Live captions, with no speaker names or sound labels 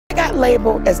got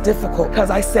labeled as difficult because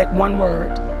I said one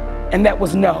word, and that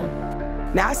was no.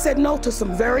 Now, I said no to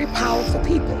some very powerful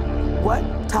people. What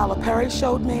Tyler Perry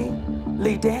showed me,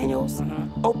 Lee Daniels,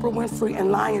 Oprah Winfrey, and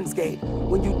Lionsgate.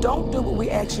 When you don't do what we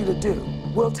ask you to do,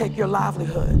 we'll take your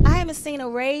livelihood. I haven't seen a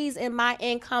raise in my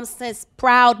income since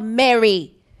Proud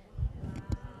Mary.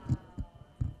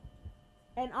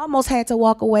 And almost had to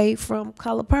walk away from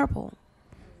Color Purple.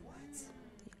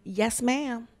 Yes,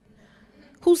 ma'am.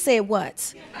 Who said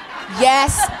what?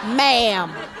 Yes,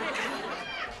 ma'am.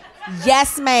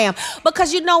 Yes, ma'am.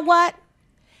 Because you know what?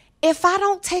 If I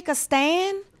don't take a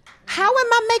stand, how am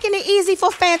I making it easy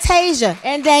for Fantasia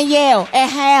and Danielle and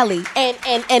Hallie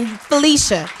and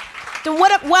Felicia? Then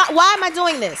why am I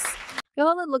doing this?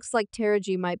 Well, it looks like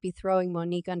Taraji might be throwing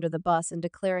Monique under the bus and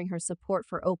declaring her support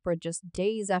for Oprah just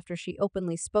days after she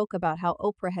openly spoke about how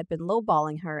Oprah had been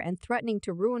lowballing her and threatening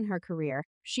to ruin her career.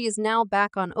 She is now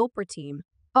back on Oprah team.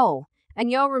 Oh,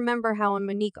 and y'all remember how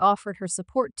Monique offered her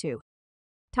support to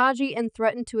Taji and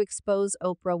threatened to expose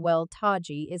Oprah. Well,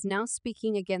 Taji is now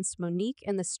speaking against Monique,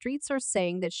 and the streets are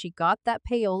saying that she got that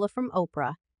payola from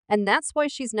Oprah, and that's why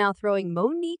she's now throwing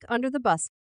Monique under the bus.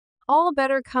 All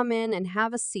better come in and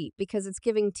have a seat, because it's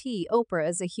giving tea. Oprah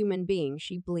is a human being.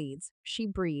 She bleeds, she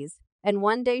breathes, and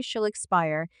one day she'll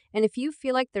expire, and if you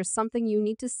feel like there's something you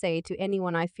need to say to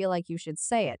anyone, I feel like you should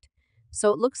say it.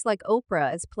 So it looks like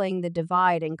Oprah is playing the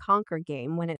divide and conquer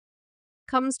game when it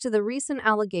comes to the recent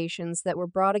allegations that were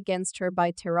brought against her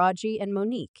by Taraji and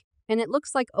Monique. And it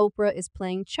looks like Oprah is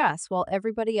playing chess while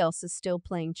everybody else is still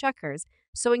playing checkers.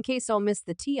 So in case I'll miss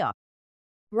the tee up,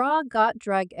 Raw got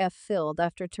drag F filled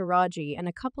after Taraji and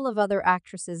a couple of other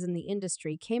actresses in the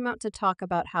industry came out to talk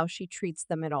about how she treats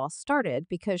them. It all started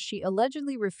because she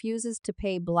allegedly refuses to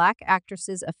pay black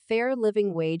actresses a fair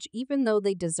living wage even though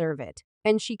they deserve it.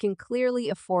 And she can clearly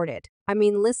afford it. I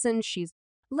mean, listen, she's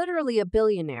literally a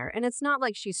billionaire, and it's not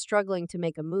like she's struggling to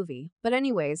make a movie. But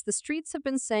anyways, the streets have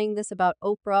been saying this about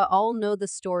Oprah. All know the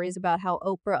stories about how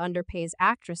Oprah underpays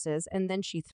actresses and then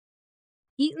she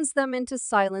eats them into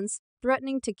silence,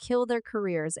 threatening to kill their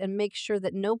careers and make sure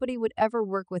that nobody would ever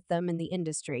work with them in the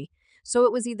industry. So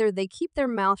it was either they keep their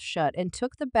mouth shut and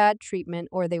took the bad treatment,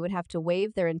 or they would have to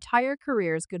wave their entire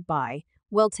careers goodbye.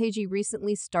 Well, Taji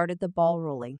recently started the ball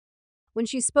rolling when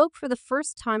she spoke for the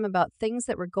first time about things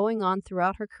that were going on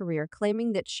throughout her career,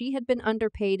 claiming that she had been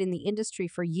underpaid in the industry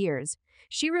for years.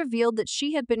 She revealed that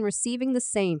she had been receiving the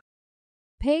same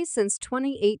pay since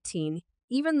 2018,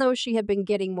 even though she had been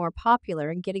getting more popular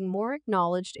and getting more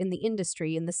acknowledged in the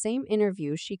industry. In the same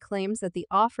interview, she claims that the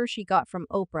offer she got from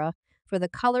Oprah for The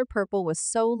Color Purple was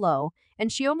so low,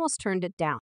 and she almost turned it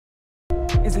down.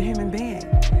 Is a human being.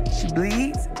 She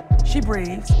bleeds, she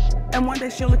breathes, and one day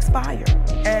she'll expire.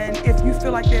 And if you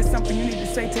feel like there's something you need to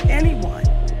say to anyone,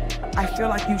 I feel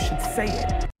like you should say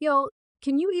it. Yo,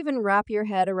 can you even wrap your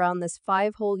head around this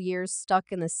 5 whole years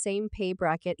stuck in the same pay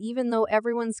bracket, even though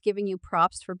everyone's giving you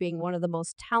props for being one of the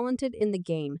most talented in the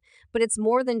game? But it's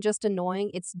more than just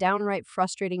annoying, it's downright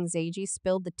frustrating. Taji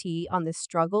spilled the tea on this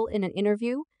struggle in an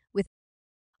interview with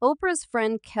Oprah's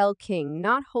friend Kel King,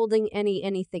 not holding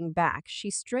anything back. She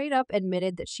straight up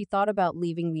admitted that she thought about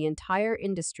leaving the entire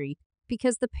industry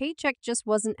because the paycheck just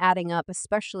wasn't adding up,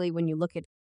 especially when you look at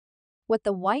what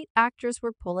the white actors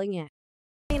were pulling in.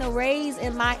 A raise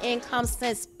in my income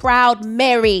since Proud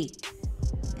Mary.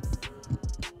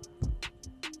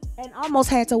 And almost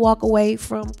had to walk away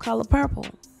from Color Purple.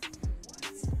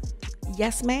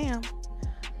 Yes, ma'am.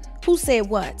 Who said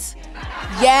what?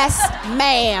 Yes,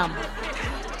 ma'am.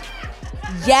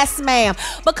 Yes, ma'am.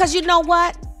 Because you know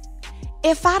what?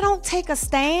 If I don't take a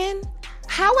stand,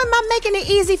 how am I making it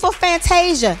easy for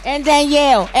Fantasia and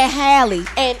Danielle and Hallie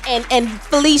and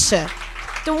Felicia?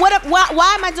 Then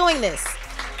why am I doing this?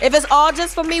 If it's all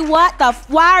just for me, why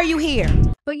are you here?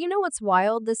 But you know what's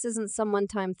wild? This isn't some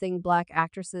one-time thing. Black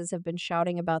actresses have been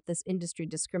shouting about this industry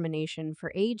discrimination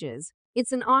for ages.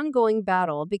 It's an ongoing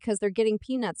battle because they're getting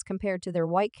peanuts compared to their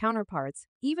white counterparts,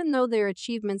 even though their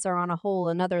achievements are on a whole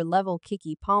another level.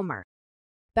 Keke Palmer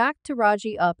backed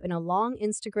Taraji up in a long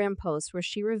Instagram post where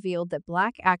she revealed that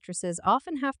black actresses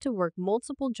often have to work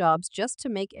multiple jobs just to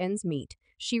make ends meet.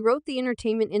 She wrote, "The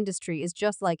entertainment industry is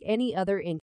just like any other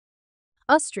industry.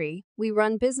 We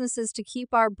run businesses to keep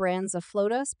our brands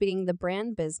afloat, us being the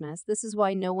brand business. This is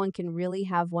why no one can really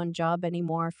have one job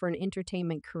anymore for an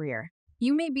entertainment career.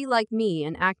 You may be like me,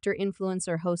 an actor,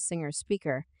 influencer, host, singer,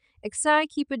 speaker. I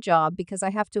keep a job because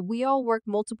we all work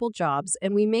multiple jobs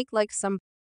and we make like some,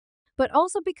 but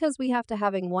also because we have to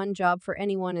having one job for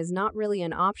anyone is not really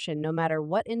an option no matter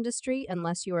what industry,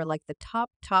 unless you are like the top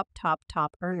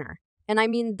earner. And I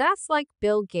mean, that's like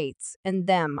Bill Gates and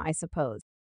them, I suppose.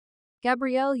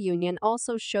 Gabrielle Union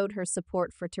also showed her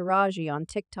support for Taraji on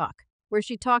TikTok, where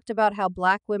she talked about how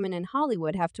black women in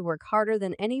Hollywood have to work harder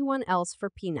than anyone else for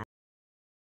peanuts.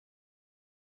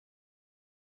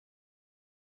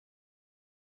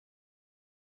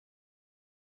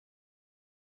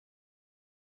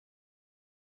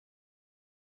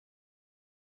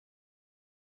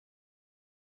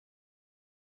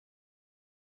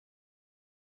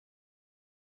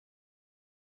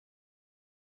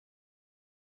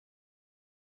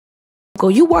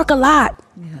 You work a lot.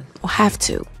 Or have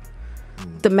to.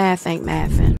 The math ain't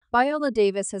mathing. Viola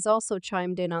Davis has also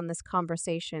chimed in on this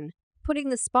conversation, putting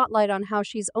the spotlight on how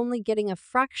she's only getting a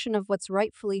fraction of what's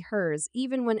rightfully hers,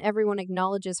 even when everyone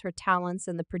acknowledges her talents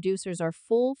and the producers are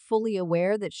fully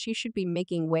aware that she should be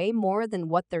making way more than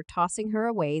what they're tossing her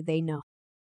away. They know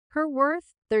her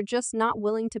worth, they're just not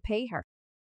willing to pay her.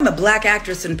 I'm a black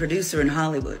actress and producer in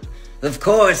Hollywood. Of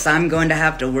course, I'm going to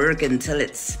have to work until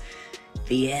it's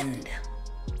the end.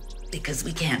 Because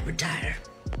we can't retire.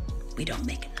 We don't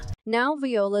make enough. Now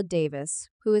Viola Davis,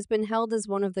 who has been held as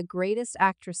one of the greatest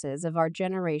actresses of our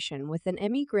generation with an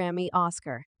Emmy, Grammy,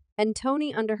 Oscar, and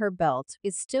Tony under her belt,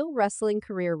 is still wrestling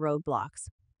career roadblocks.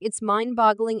 It's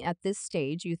mind-boggling at this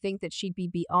stage you think that she'd be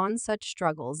beyond such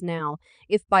struggles now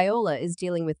if Viola is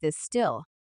dealing with this still.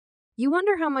 You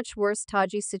wonder how much worse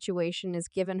Taji's situation is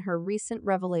given her recent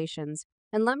revelations.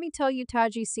 And let me tell you,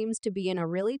 Taji seems to be in a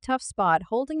really tough spot,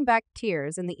 holding back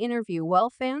tears in the interview. Well,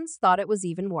 fans thought it was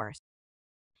even worse.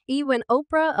 When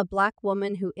Oprah, a black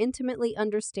woman who intimately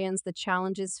understands the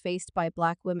challenges faced by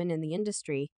black women in the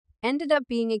industry, ended up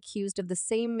being accused of the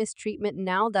same mistreatment.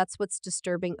 Now that's what's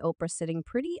disturbing. Oprah sitting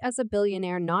pretty as a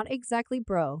billionaire, not exactly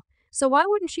bro. So why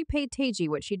wouldn't she pay Taji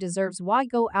what she deserves? Why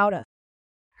go out of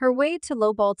her way to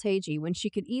lowball Taji when she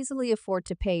could easily afford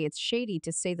to pay? It's shady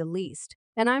to say the least.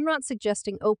 And I'm not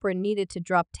suggesting Oprah needed to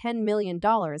drop $10 million,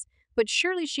 but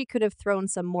surely she could have thrown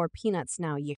some more peanuts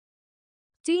now.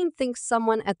 Dean thinks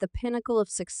someone at the pinnacle of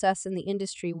success in the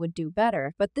industry would do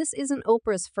better, but this isn't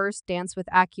Oprah's first dance with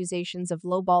accusations of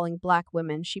lowballing black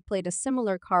women. She played a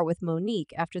similar card with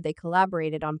Monique after they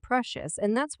collaborated on Precious,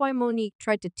 and that's why Monique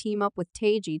tried to team up with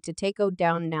Taji to take O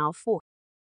down. Now for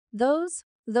those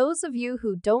of you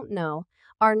who don't know,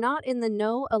 are not in the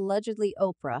know, allegedly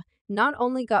Oprah not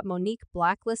only got Monique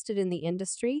blacklisted in the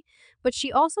industry, but she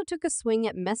also took a swing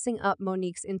at messing up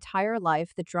Monique's entire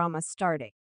life. The drama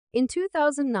started in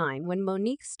 2009 when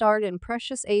Monique starred in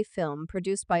Precious, a film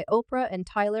produced by Oprah and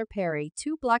Tyler Perry,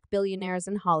 two black billionaires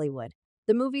in Hollywood.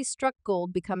 The movie struck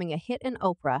gold, becoming a hit, in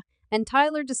Oprah and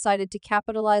Tyler decided to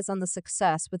capitalize on the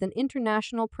success with an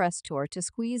international press tour to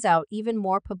squeeze out even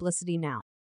more publicity. Now,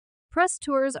 press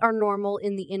tours are normal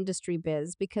in the industry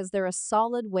biz because they're a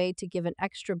solid way to give an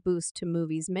extra boost to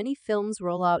movies. Many films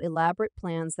roll out elaborate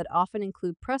plans that often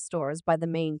include press tours by the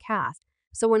main cast.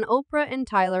 So when Oprah and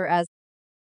Tyler asked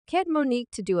Monique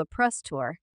to do a press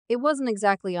tour, it wasn't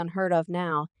exactly unheard of.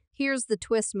 Now, here's the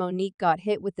twist. Monique got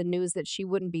hit with the news that she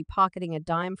wouldn't be pocketing a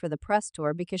dime for the press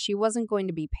tour because she wasn't going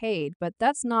to be paid. But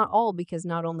that's not all, because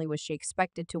not only was she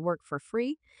expected to work for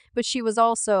free, but she was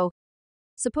also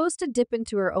supposed to dip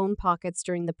into her own pockets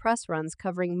during the press runs,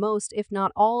 covering most, if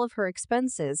not all, of her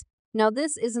expenses. Now,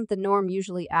 this isn't the norm.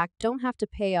 Usually acts don't have to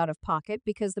pay out of pocket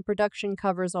because the production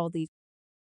covers all these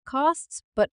costs,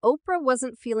 but Oprah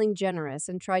wasn't feeling generous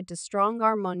and tried to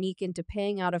strong-arm Monique into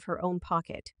paying out of her own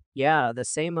pocket. Yeah, the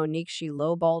same Monique she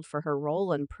lowballed for her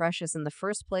role in Precious in the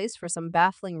first place for some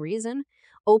baffling reason.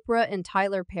 Oprah and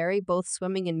Tyler Perry, both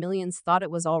swimming in millions, thought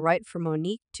it was all right for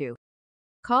Monique to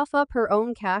cough up her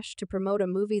own cash to promote a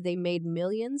movie they made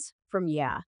millions from.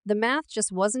 The math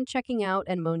just wasn't checking out,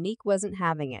 and Monique wasn't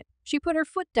having it. She put her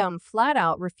foot down flat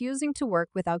out, refusing to work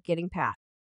without getting paid.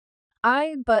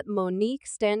 But Monique,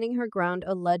 standing her ground,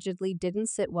 allegedly didn't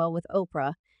sit well with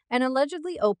Oprah, and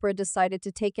allegedly Oprah decided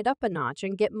to take it up a notch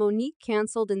and get Monique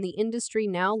canceled in the industry.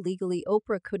 Now, legally,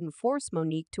 Oprah couldn't force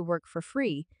Monique to work for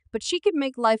free, but she could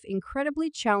make life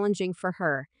incredibly challenging for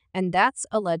her, and that's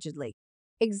allegedly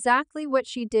exactly what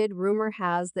she did. Rumor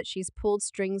has that she's pulled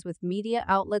strings with media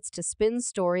outlets to spin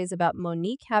stories about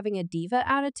Monique having a diva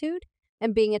attitude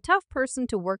and being a tough person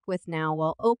to work with. Now,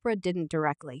 while Oprah didn't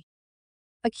directly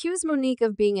accuse Monique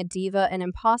of being a diva and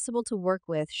impossible to work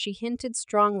with, she hinted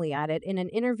strongly at it in an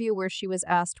interview where she was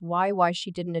asked why she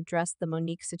didn't address the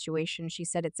Monique situation. She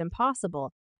said, "It's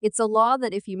impossible. It's a law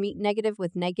that if you meet negative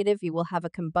with negative, you will have a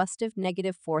combustive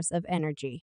negative force of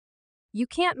energy. You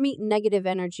can't meet negative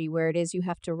energy where it is. You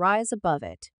have to rise above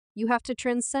it. You have to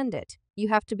transcend it. You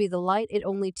have to be the light. It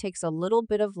only takes a little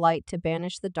bit of light to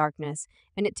banish the darkness,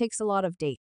 and it takes a lot of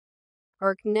date."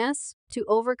 Darkness. To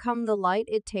overcome the light,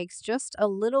 it takes just a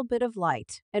little bit of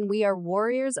light. And we are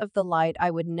warriors of the light. I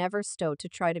would never stow to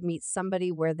try to meet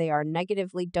somebody where they are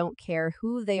negatively, don't care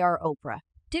who they are. Oprah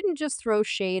didn't just throw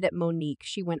shade at Monique.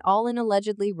 She went all in,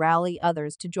 allegedly rally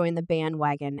others to join the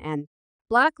bandwagon and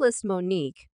blacklist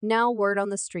Monique. Now word on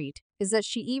the street is that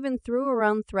she even threw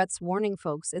around threats warning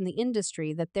folks in the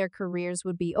industry that their careers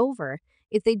would be over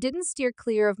if they didn't steer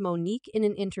clear of Monique in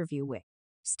an interview with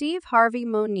Steve Harvey.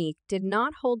 Monique did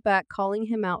not hold back, calling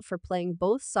him out for playing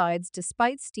both sides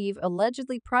despite Steve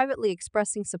allegedly privately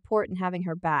expressing support and having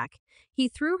her back. He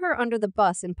threw her under the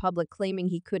bus in public, claiming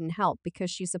he couldn't help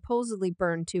because she supposedly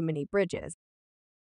burned too many bridges.